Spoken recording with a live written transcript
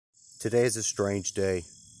Today is a strange day,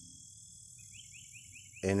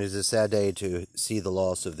 and it is a sad day to see the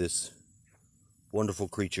loss of this wonderful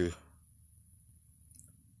creature.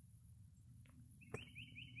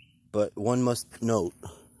 But one must note,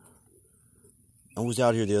 I was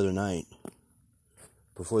out here the other night,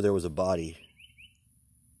 before there was a body.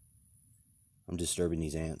 I'm disturbing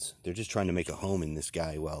these ants. They're just trying to make a home in this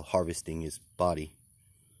guy while harvesting his body.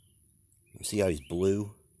 You see how he's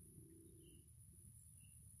blue?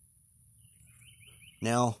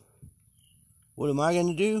 Now, what am I going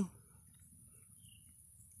to do?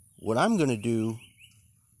 What I'm going to do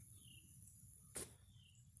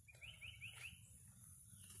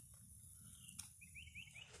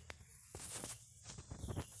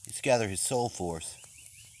is gather his soul force.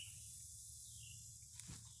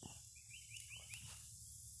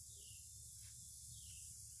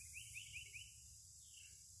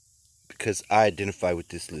 Because I identify with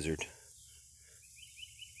this lizard.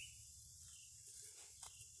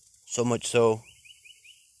 So much so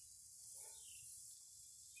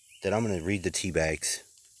that I'm going to read the tea bags.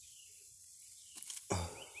 You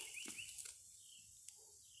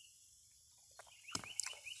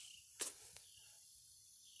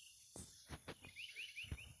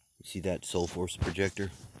see that soul force projector?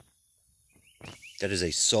 That is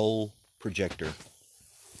a soul projector.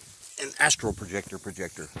 An astral projector.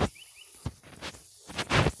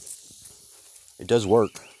 It does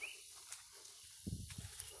work.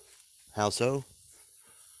 How so?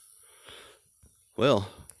 Well,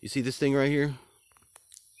 you see this thing right here?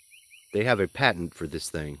 They have a patent for this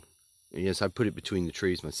thing. And yes, I put it between the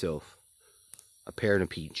trees myself. A pear and a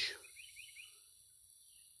peach.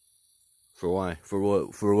 For why? For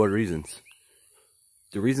what reasons?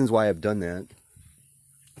 The reasons why I've done that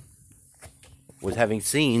was having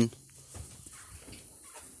seen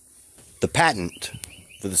the patent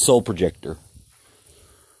for the soul projector.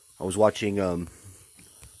 I was watching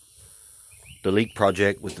The Leak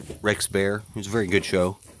Project with Rex Bear. It was a very good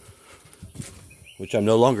show, which I'm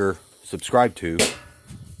no longer subscribed to.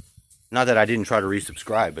 Not that I didn't try to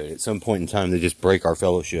resubscribe, but at some point in time they just break our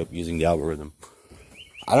fellowship using the algorithm.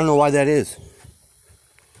 I don't know why that is.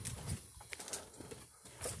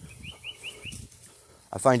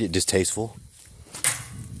 I find it distasteful.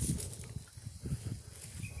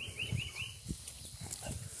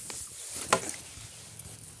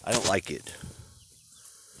 I don't like it.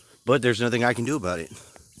 But there's nothing I can do about it.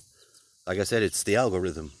 Like I said, it's the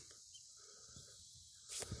algorithm.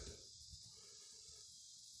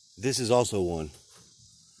 This is also one.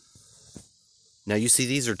 Now you see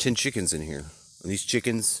these are 10 chickens in here. And these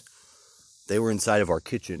chickens, they were inside of our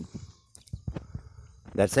kitchen.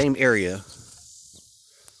 That same area,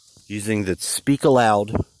 using the speak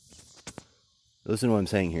aloud. Listen to what I'm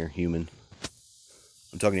saying here, human.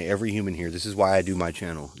 I'm talking to every human here. This is why I do my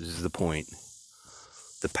channel. This is the point.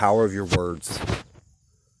 The power of your words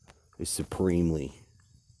is supremely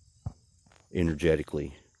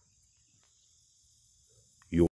energetically